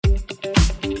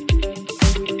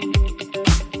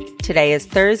Today is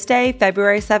Thursday,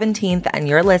 February 17th, and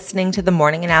you're listening to the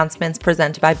morning announcements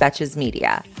presented by Betches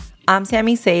Media. I'm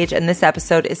Sammy Sage, and this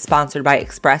episode is sponsored by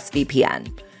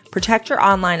ExpressVPN. Protect your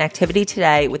online activity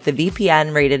today with the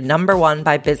VPN rated #1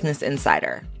 by Business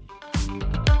Insider.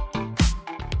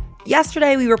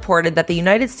 Yesterday, we reported that the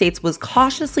United States was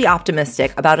cautiously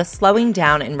optimistic about a slowing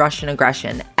down in Russian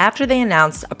aggression after they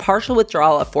announced a partial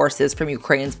withdrawal of forces from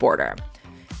Ukraine's border.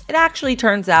 It actually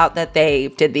turns out that they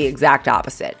did the exact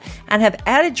opposite and have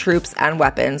added troops and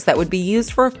weapons that would be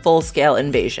used for a full-scale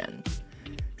invasion.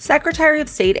 Secretary of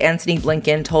State Antony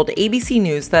Blinken told ABC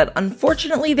News that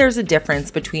unfortunately there's a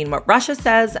difference between what Russia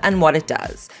says and what it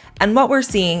does, and what we're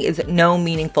seeing is no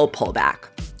meaningful pullback.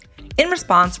 In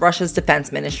response, Russia's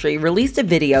defense ministry released a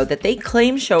video that they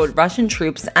claim showed Russian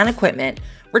troops and equipment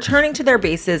returning to their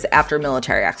bases after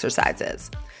military exercises.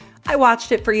 I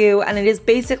watched it for you, and it is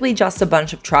basically just a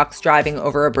bunch of trucks driving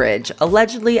over a bridge,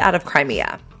 allegedly out of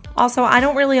Crimea. Also, I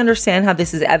don't really understand how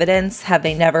this is evidence. Have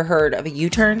they never heard of a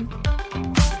U-turn?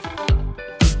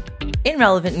 In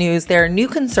relevant news, there are new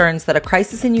concerns that a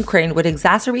crisis in Ukraine would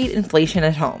exacerbate inflation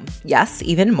at home. Yes,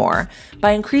 even more,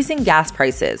 by increasing gas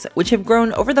prices, which have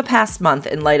grown over the past month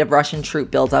in light of Russian troop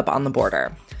buildup on the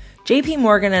border. JP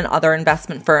Morgan and other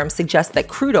investment firms suggest that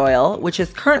crude oil, which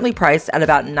is currently priced at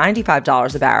about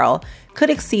 $95 a barrel, could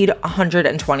exceed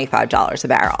 $125 a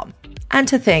barrel. And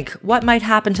to think, what might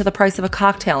happen to the price of a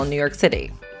cocktail in New York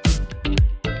City?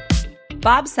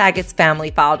 Bob Saget's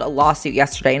family filed a lawsuit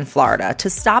yesterday in Florida to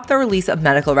stop the release of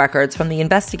medical records from the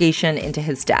investigation into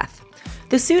his death.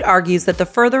 The suit argues that the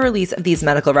further release of these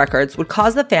medical records would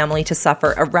cause the family to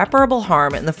suffer irreparable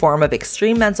harm in the form of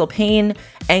extreme mental pain,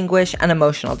 anguish, and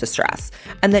emotional distress,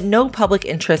 and that no public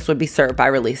interest would be served by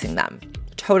releasing them.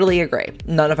 Totally agree.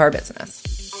 None of our business.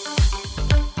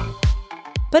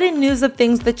 But in news of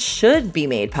things that should be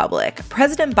made public,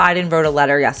 President Biden wrote a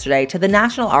letter yesterday to the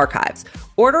National Archives,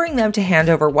 ordering them to hand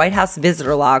over White House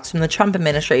visitor logs from the Trump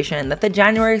administration that the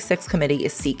January 6th committee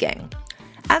is seeking.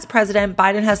 As president,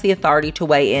 Biden has the authority to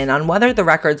weigh in on whether the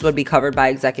records would be covered by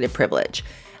executive privilege.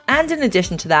 And in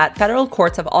addition to that, federal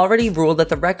courts have already ruled that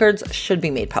the records should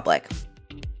be made public.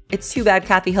 It's too bad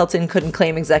Kathy Hilton couldn't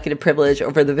claim executive privilege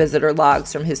over the visitor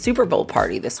logs from his Super Bowl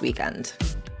party this weekend.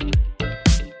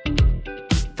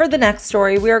 For the next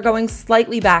story, we are going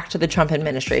slightly back to the Trump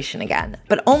administration again,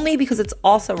 but only because it's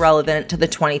also relevant to the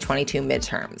 2022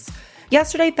 midterms.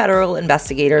 Yesterday, federal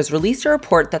investigators released a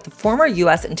report that the former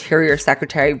U.S. Interior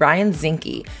Secretary Ryan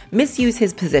Zinke misused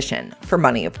his position, for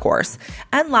money of course,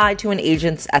 and lied to an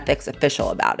agent's ethics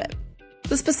official about it.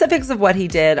 The specifics of what he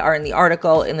did are in the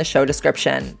article in the show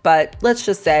description, but let's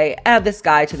just say, add this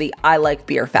guy to the I like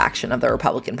beer faction of the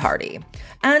Republican Party.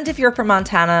 And if you're from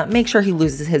Montana, make sure he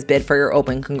loses his bid for your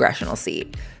open congressional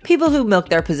seat. People who milk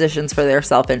their positions for their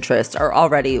self-interest are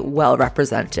already well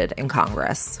represented in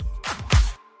Congress.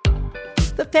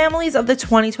 The families of the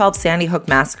 2012 Sandy Hook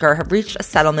massacre have reached a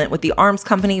settlement with the arms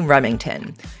company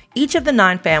Remington. Each of the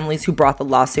 9 families who brought the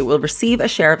lawsuit will receive a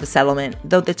share of the settlement,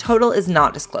 though the total is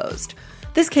not disclosed.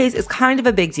 This case is kind of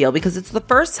a big deal because it's the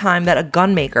first time that a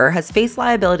gun maker has faced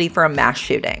liability for a mass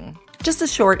shooting. Just a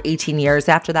short 18 years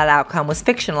after that outcome was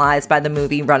fictionalized by the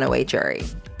movie Runaway Jury.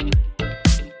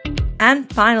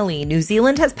 And finally, New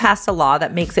Zealand has passed a law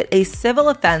that makes it a civil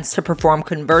offense to perform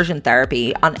conversion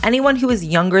therapy on anyone who is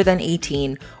younger than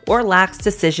 18 or lacks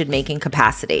decision-making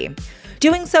capacity.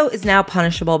 Doing so is now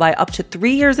punishable by up to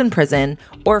 3 years in prison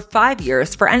or 5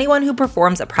 years for anyone who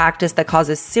performs a practice that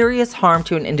causes serious harm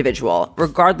to an individual,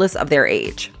 regardless of their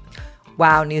age.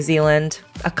 Wow, New Zealand,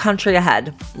 a country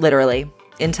ahead, literally,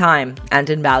 in time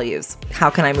and in values. How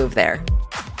can I move there?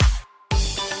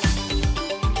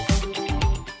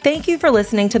 Thank you for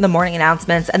listening to the morning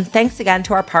announcements, and thanks again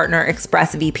to our partner,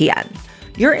 ExpressVPN.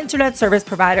 Your internet service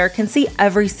provider can see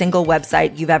every single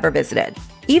website you've ever visited,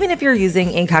 even if you're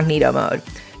using incognito mode.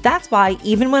 That's why,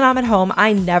 even when I'm at home,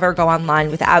 I never go online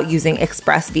without using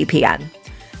ExpressVPN.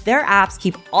 Their apps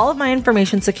keep all of my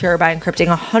information secure by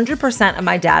encrypting 100% of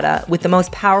my data with the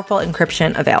most powerful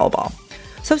encryption available.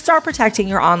 So start protecting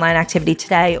your online activity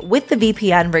today with the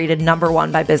VPN rated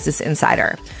 #1 by Business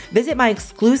Insider. Visit my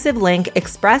exclusive link,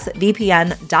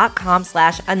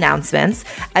 expressvpn.com/announcements,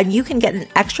 and you can get an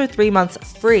extra 3 months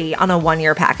free on a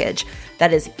 1-year package.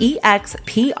 That is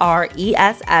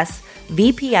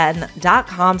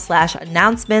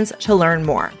expressvpn.com/announcements to learn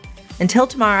more. Until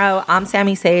tomorrow, I'm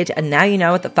Sammy Sage, and now you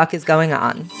know what the fuck is going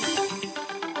on.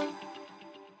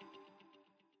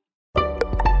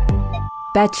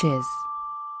 Betches.